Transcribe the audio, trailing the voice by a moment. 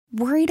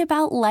Worried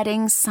about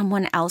letting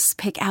someone else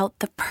pick out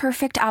the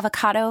perfect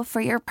avocado for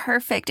your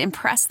perfect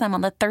impress them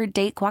on the third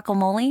date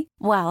guacamole?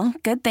 Well,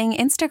 good thing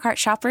Instacart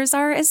shoppers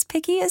are as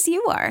picky as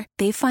you are.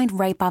 They find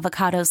ripe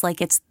avocados like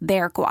it's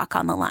their guac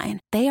on the line.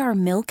 They are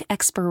milk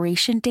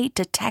expiration date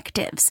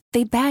detectives.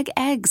 They bag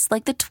eggs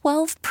like the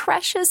 12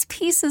 precious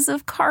pieces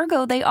of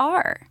cargo they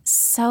are.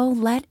 So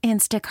let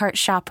Instacart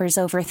shoppers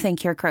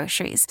overthink your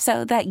groceries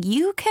so that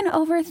you can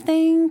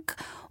overthink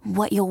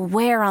what you'll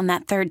wear on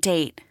that third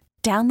date.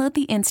 Download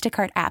the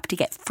Instacart app to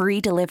get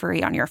free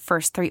delivery on your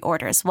first 3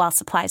 orders while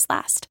supplies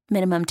last.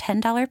 Minimum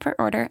 $10 per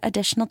order.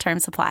 Additional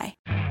terms apply.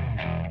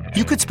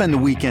 You could spend the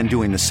weekend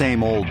doing the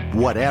same old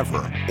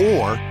whatever,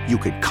 or you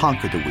could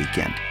conquer the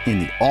weekend in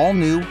the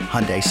all-new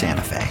Hyundai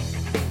Santa Fe.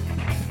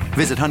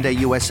 Visit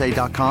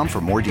HyundaiUSA.com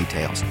for more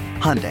details.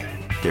 Hyundai,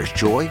 there's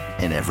joy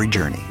in every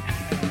journey.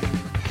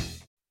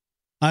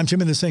 I'm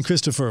Jim in the St.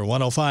 Christopher,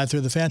 105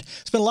 through the Fan.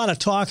 There's been a lot of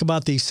talk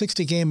about the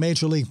 60-game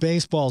Major League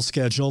Baseball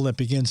schedule that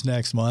begins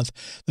next month.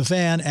 The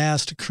Fan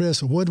asked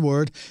Chris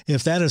Woodward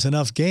if that is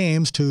enough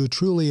games to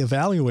truly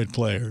evaluate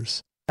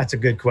players. That's a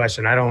good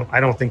question. I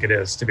don't think it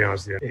is, to be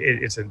honest with you.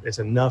 It's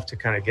enough to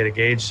kind of get a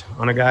gauge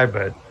on a guy,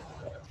 but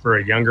for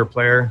a younger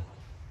player,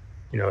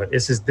 you know,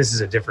 this is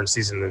a different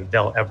season than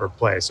they'll ever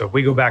play. So if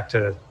we go back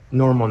to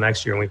normal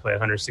next year and we play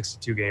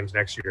 162 games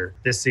next year,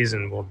 this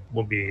season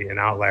will be an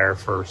outlier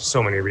for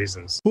so many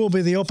reasons. Who will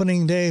be the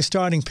opening day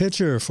starting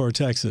pitcher for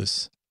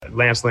Texas?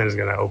 Lance Lynn is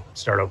going to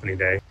start opening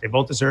day. They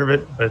both deserve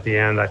it, but at the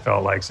end, I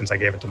felt like since I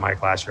gave it to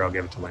Mike last year, I'll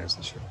give it to Lance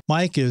this year.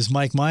 Mike is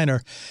Mike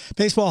Minor.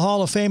 Baseball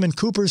Hall of Fame in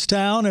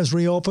Cooperstown has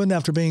reopened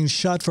after being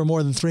shut for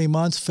more than 3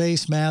 months.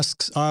 Face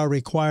masks are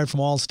required from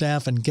all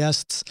staff and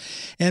guests.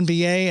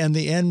 NBA and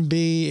the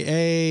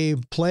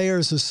NBA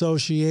Players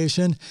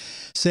Association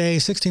say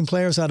 16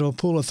 players out of a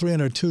pool of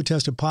 302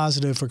 tested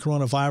positive for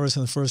coronavirus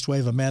in the first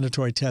wave of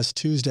mandatory tests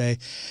Tuesday.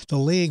 The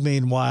league,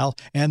 meanwhile,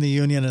 and the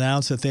union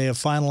announced that they have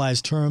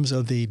finalized terms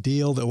of the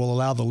deal that will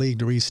allow the league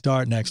to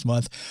restart next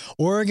month.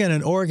 Oregon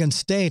and Oregon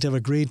State have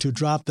agreed to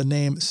drop the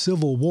name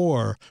Civil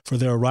War for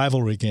their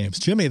rivalry games.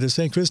 Jimmy, the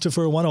St.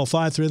 Christopher,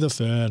 105.3 The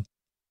Fan.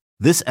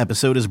 This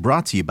episode is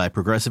brought to you by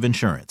Progressive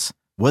Insurance.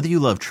 Whether you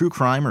love true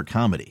crime or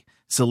comedy,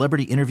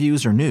 celebrity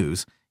interviews or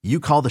news, you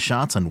call the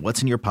shots on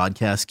what's in your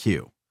podcast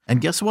queue.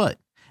 And guess what?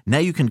 Now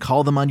you can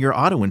call them on your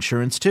auto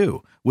insurance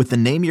too with the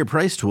Name Your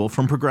Price tool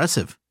from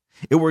Progressive.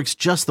 It works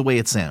just the way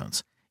it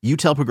sounds. You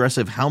tell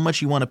Progressive how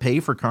much you want to pay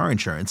for car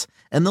insurance,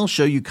 and they'll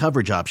show you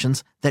coverage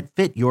options that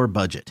fit your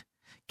budget.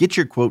 Get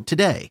your quote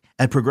today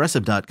at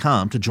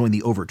Progressive.com to join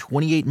the over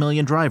 28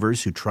 million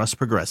drivers who trust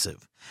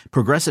Progressive.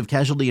 Progressive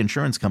Casualty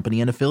Insurance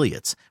Company and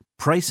Affiliates.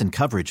 Price and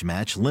coverage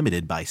match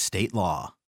limited by state law.